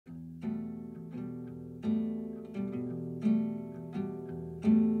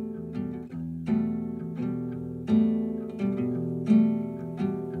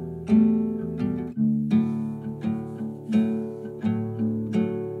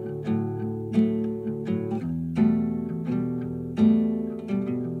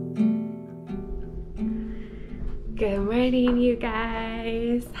morning, you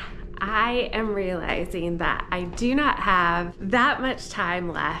guys. I am realizing that I do not have that much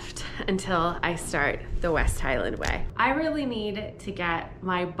time left until I start the West Highland Way. I really need to get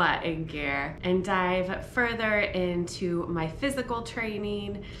my butt in gear and dive further into my physical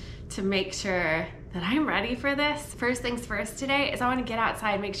training to make sure that I'm ready for this. First things first today is I want to get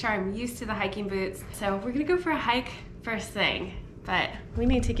outside, make sure I'm used to the hiking boots. So we're gonna go for a hike first thing, but we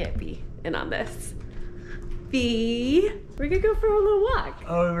need to get B in on this. B, we're gonna go for a little walk.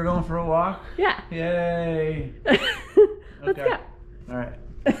 Oh, we're going for a walk? Yeah. Yay. Let's Okay. go. All right.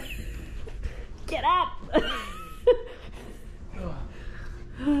 Get up.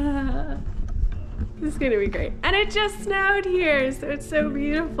 This is gonna be great. And it just snowed here, so it's so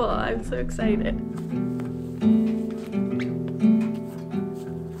beautiful. I'm so excited.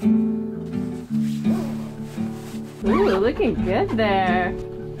 Ooh, looking good there.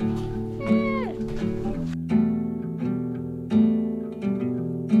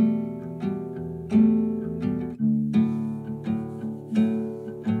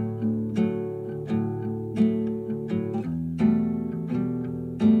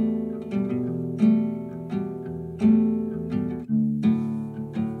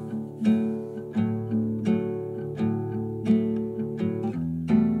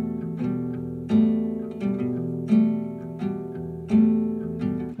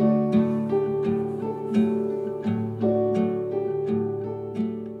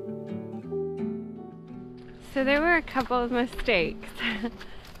 So there were a couple of mistakes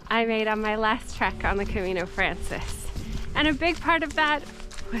I made on my last trek on the Camino Frances. And a big part of that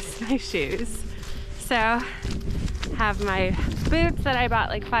was my shoes. So I have my boots that I bought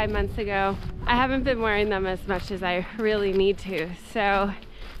like 5 months ago. I haven't been wearing them as much as I really need to. So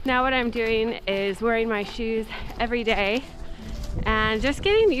now what I'm doing is wearing my shoes every day and just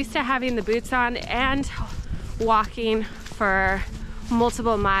getting used to having the boots on and walking for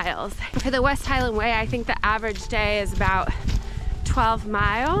multiple miles. For the West Highland Way, I think the average day is about 12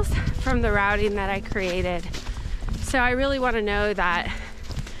 miles from the routing that I created. So I really want to know that,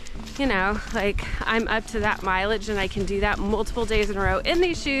 you know, like I'm up to that mileage and I can do that multiple days in a row in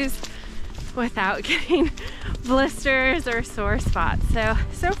these shoes without getting blisters or sore spots. So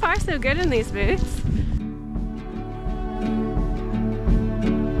far so good in these boots.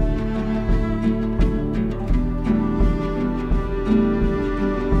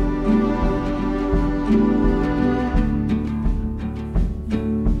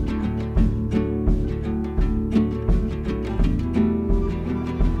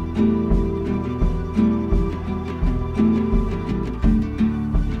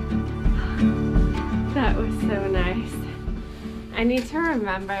 I need to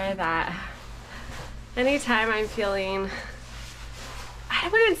remember that anytime I'm feeling, I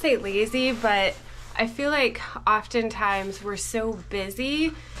wouldn't say lazy, but I feel like oftentimes we're so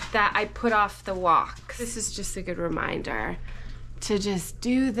busy that I put off the walk. This is just a good reminder to just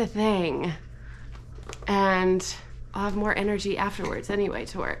do the thing, and I'll have more energy afterwards anyway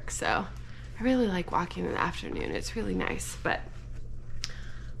to work. So I really like walking in the afternoon. It's really nice, but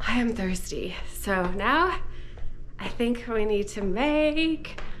I am thirsty. So now I think we need to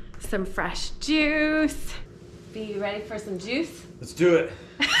make some fresh juice. Be you ready for some juice? Let's do it.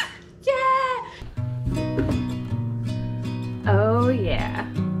 Yeah! Oh yeah.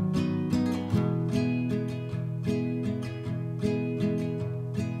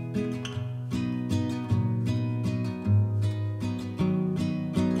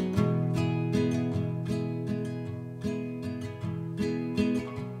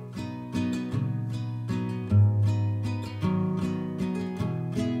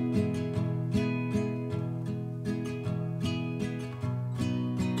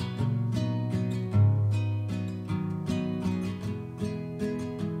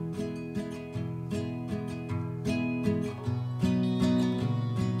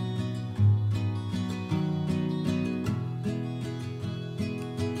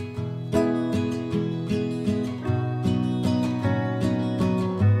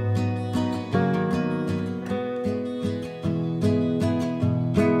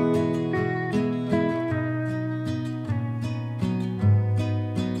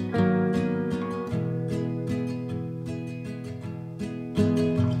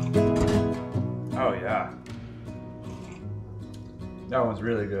 That one's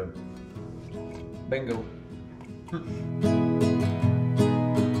really good. Bingo.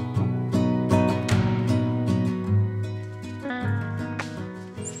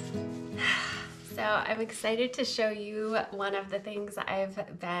 So I'm excited to show you one of the things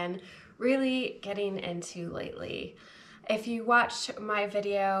I've been really getting into lately. If you watched my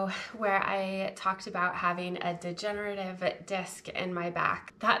video where I talked about having a degenerative disc in my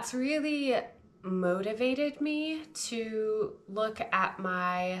back, that's really motivated me to look at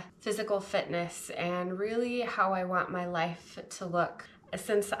my physical fitness and really how I want my life to look.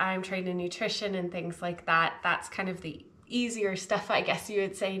 Since I'm trained in nutrition and things like that, that's kind of the easier stuff, I guess you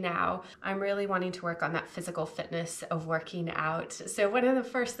would say now. I'm really wanting to work on that physical fitness of working out. So one of the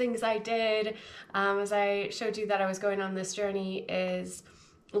first things I did, as I showed you that I was going on this journey, is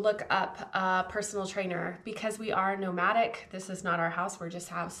look up a personal trainer. Because we are nomadic, this is not our house, we're just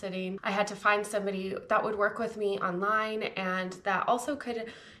house sitting. I had to find somebody that would work with me online and that also could,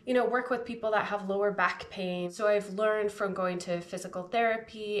 you know, work with people that have lower back pain. So I've learned from going to physical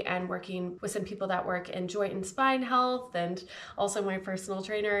therapy and working with some people that work in joint and spine health, and also my personal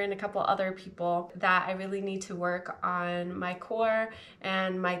trainer and a couple other people, that I really need to work on my core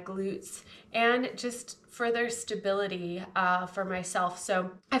and my glutes and just further stability for myself.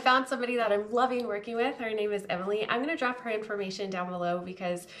 So I found somebody that I'm loving working with. Her name is Emily. I'm gonna drop her information down below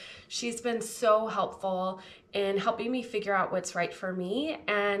because she's been so helpful in helping me figure out what's right for me.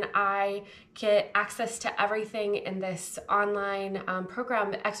 And I get access to everything in this online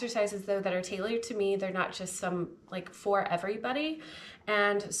program, exercises though that are tailored to me. They're not just some like for everybody.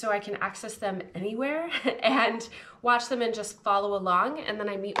 And so I can access them anywhere and watch them and just follow along. And then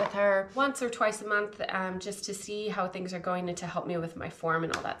I meet with her once or twice a month just to see how things are going and to help me with my form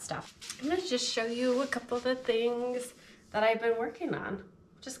and all that stuff. I'm gonna just show you a couple of the things that I've been working on.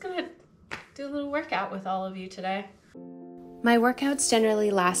 Just gonna do a little workout with all of you today. My workouts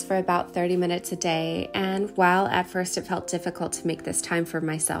generally last for about 30 minutes a day, and while at first it felt difficult to make this time for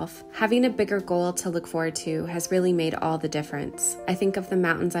myself, having a bigger goal to look forward to has really made all the difference. I think of the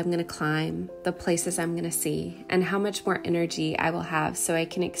mountains I'm going to climb, the places I'm going to see, and how much more energy I will have so I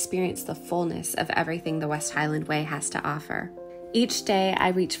can experience the fullness of everything the West Highland Way has to offer. Each day I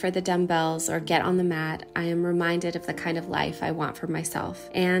reach for the dumbbells or get on the mat, I am reminded of the kind of life I want for myself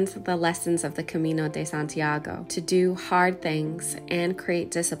and the lessons of the Camino de Santiago, to do hard things and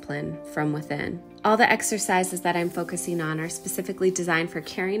create discipline from within. All the exercises that I'm focusing on are specifically designed for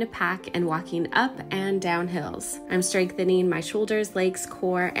carrying a pack and walking up and down hills. I'm strengthening my shoulders, legs,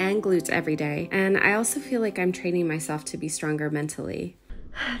 core, and glutes every day, and I also feel like I'm training myself to be stronger mentally.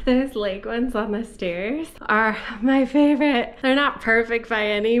 Those leg ones on the stairs are my favorite. They're not perfect by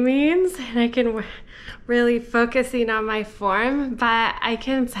any means, and I can really focusing on my form, but I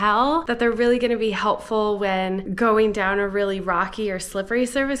can tell that they're really going to be helpful when going down a really rocky or slippery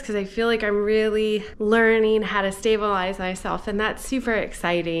surface, because I feel like I'm really learning how to stabilize myself, and that's super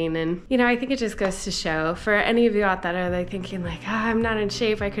exciting. And you know, I think it just goes to show for any of you out there that are thinking like, oh, I'm not in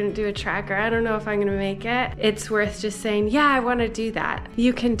shape, I couldn't do a track, or I don't know if I'm going to make it. It's worth just saying, yeah, I want to do that.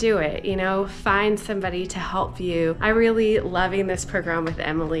 You can do it, you know, find somebody to help you. I'm really loving this program with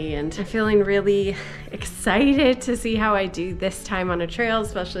Emily, and I'm feeling really excited to see how I do this time on a trail,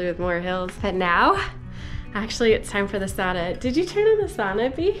 especially with more hills. But now, actually, it's time for the sauna. Did you turn on the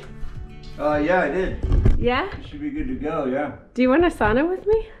sauna, B? Yeah, I did. Yeah? It should be good to go, yeah. Do you want a sauna with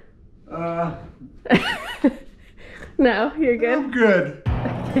me? No, you're good? I'm good.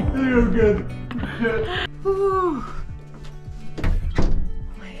 I'm good. Ooh.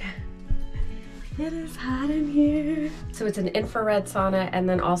 It is hot in here. So it's an infrared sauna, and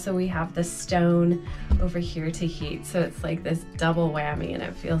then also we have the stone over here to heat. So it's like this double whammy, and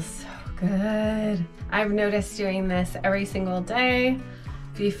it feels so good. I've noticed doing this every single day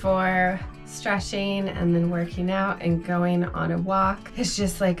before stretching and then working out and going on a walk. It's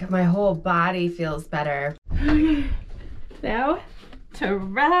just like my whole body feels better. Now to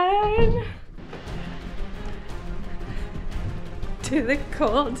run to the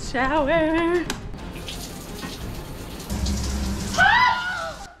cold shower.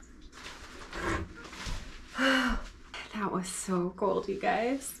 That was so cold, you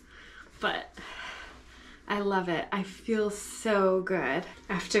guys, but I love it. I feel so good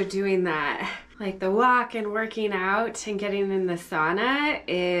after doing that. Like the walk and working out and getting in the sauna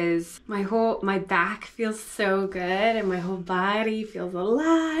is my back feels so good, and my whole body feels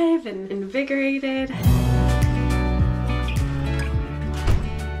alive and invigorated.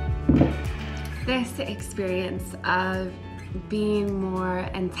 This experience of being more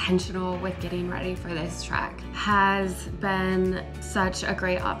intentional with getting ready for this trek has been such a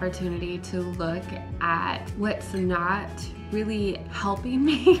great opportunity to look at what's not really helping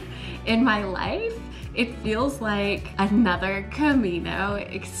me in my life. It feels like another Camino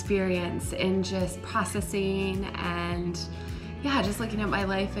experience in just processing and yeah, just looking at my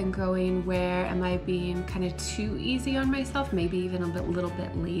life and going, where am I being kind of too easy on myself, maybe even a little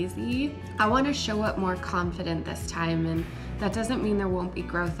bit lazy. I want to show up more confident this time, and that doesn't mean there won't be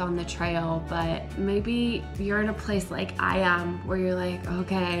growth on the trail, but maybe you're in a place like I am where you're like,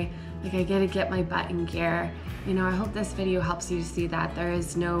 okay, like I gotta get my butt in gear. You know, I hope this video helps you to see that there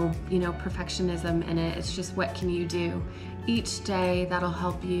is no, you know, perfectionism in it. It's just, what can you do each day that'll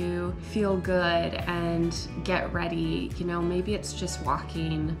help you feel good and get ready. You know, maybe it's just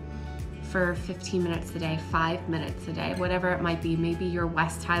walking for 15 minutes a day, 5 minutes a day, whatever it might be. Maybe your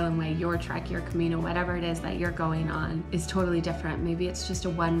West Highland Way, your trek, your Camino, whatever it is that you're going on is totally different. Maybe it's just a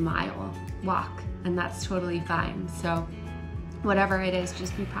 1 mile walk, and that's totally fine. So whatever it is,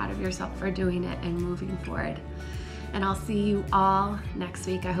 just be proud of yourself for doing it and moving forward. And I'll see you all next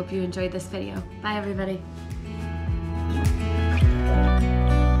week. I hope you enjoyed this video. Bye, everybody.